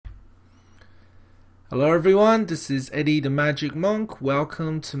Hello everyone, this is Eddie the Magic Monk.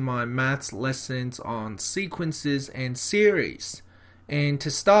 Welcome to my maths lessons on sequences and series. And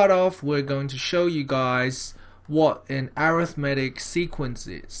to start off, we're going to show you guys what an arithmetic sequence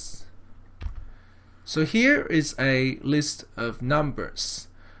is. So here is a list of numbers.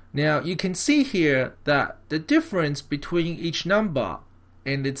 Now you can see here that the difference between each number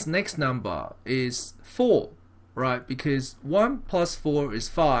and its next number is 4, right? Because 1 plus 4 is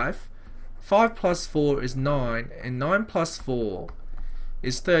 5. 5 plus 4 is 9, and 9 plus 4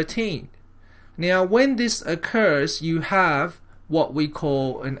 is 13. Now when this occurs, you have what we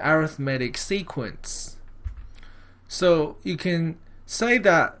call an arithmetic sequence. So you can say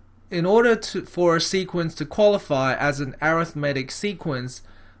that in order for a sequence to qualify as an arithmetic sequence,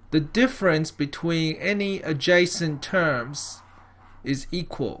 the difference between any adjacent terms is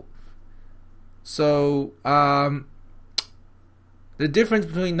equal. So the difference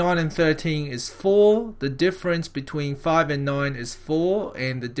between 9 and 13 is 4, the difference between 5 and 9 is 4,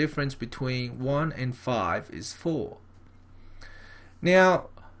 and the difference between 1 and 5 is 4. Now,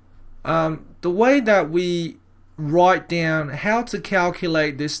 the way that we write down how to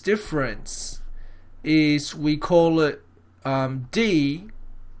calculate this difference is we call it D,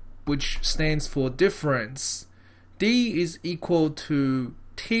 which stands for difference. D is equal to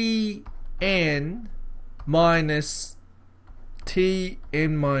Tn minus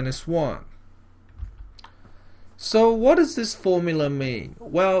Tn minus 1. So what does this formula mean?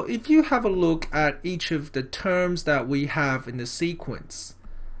 Well, if you have a look at each of the terms that we have in the sequence,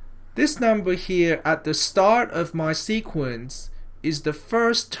 this number here at the start of my sequence is the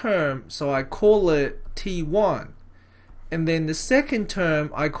first term, so I call it T1. And then the second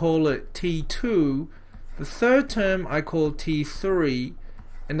term I call it T2, the third term I call T3,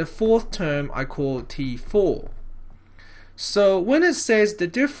 and the fourth term I call T4. So when it says the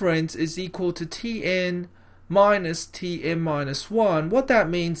difference is equal to Tn minus Tn minus 1, what that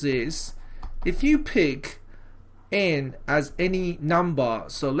means is if you pick n as any number,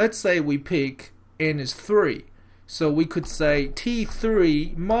 so let's say we pick n is 3, so we could say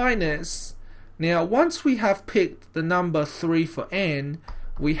T3 minus, now once we have picked the number 3 for n,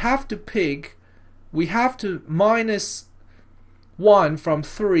 we have to minus 1 from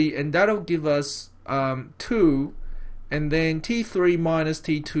 3, and that'll give us 2. And then T3 minus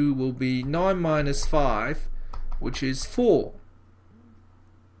T2 will be 9 minus 5, which is 4.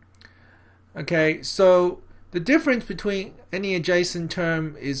 Okay, so the difference between any adjacent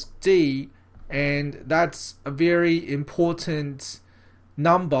term is D, and that's a very important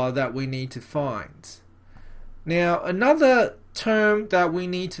number that we need to find. Now, another term that we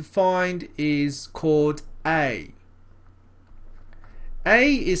need to find is called A.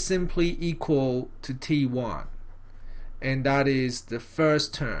 A is simply equal to T1. And that is the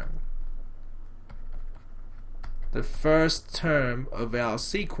first term. The first term of our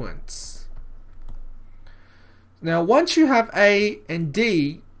sequence. Now once you have A and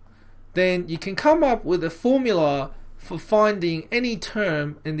D, then you can come up with a formula for finding any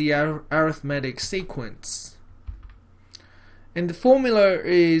term in the arithmetic sequence. And the formula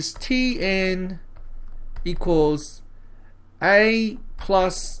is Tn equals A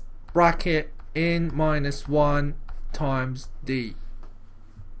plus bracket n minus 1 times D.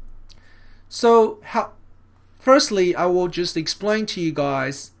 So firstly, I will just explain to you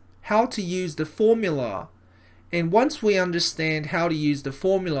guys how to use the formula, and once we understand how to use the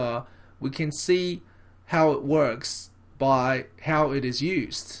formula, we can see how it works by how it is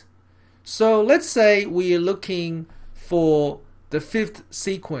used. So let's say we are looking for the fifth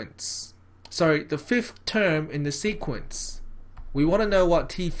term in the sequence. We want to know what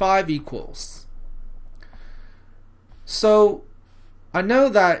T5 equals. So I know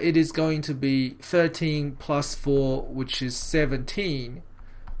that it is going to be 13 plus 4, which is 17,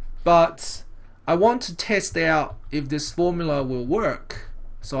 but I want to test out if this formula will work,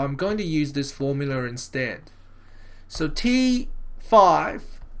 so I'm going to use this formula instead. So T5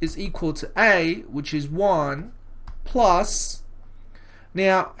 is equal to A, which is 1, plus,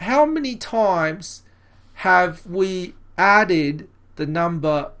 now how many times have we added the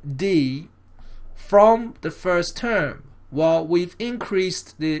number D from the first term? Well, we've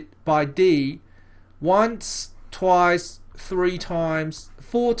increased it by D once, twice, 3 times,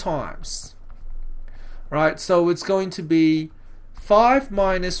 4 times. Right, so it's going to be 5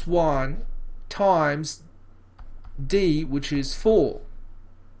 minus 1 times D, which is 4.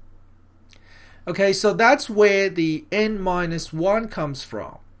 Okay, so that's where the n minus 1 comes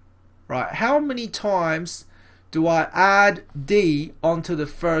from. Right, how many times do I add D onto the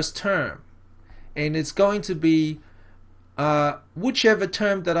first term? And it's going to be whichever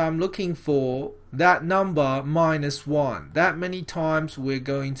term that I'm looking for that number minus 1. That many times we're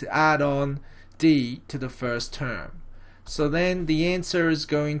going to add on d to the first term. So then the answer is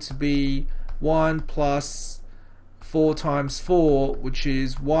going to be 1 plus 4 times 4, which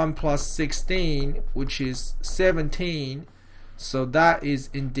is 1 plus 16, which is 17. So that is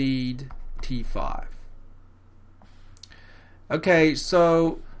indeed T5. Okay,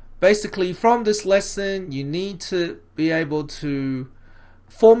 so basically from this lesson you need to be able to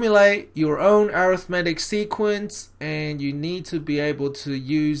formulate your own arithmetic sequence, and you need to be able to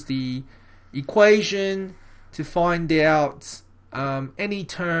use the equation to find out any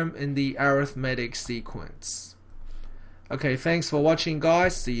term in the arithmetic sequence. Okay, thanks for watching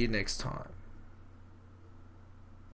guys. See you next time.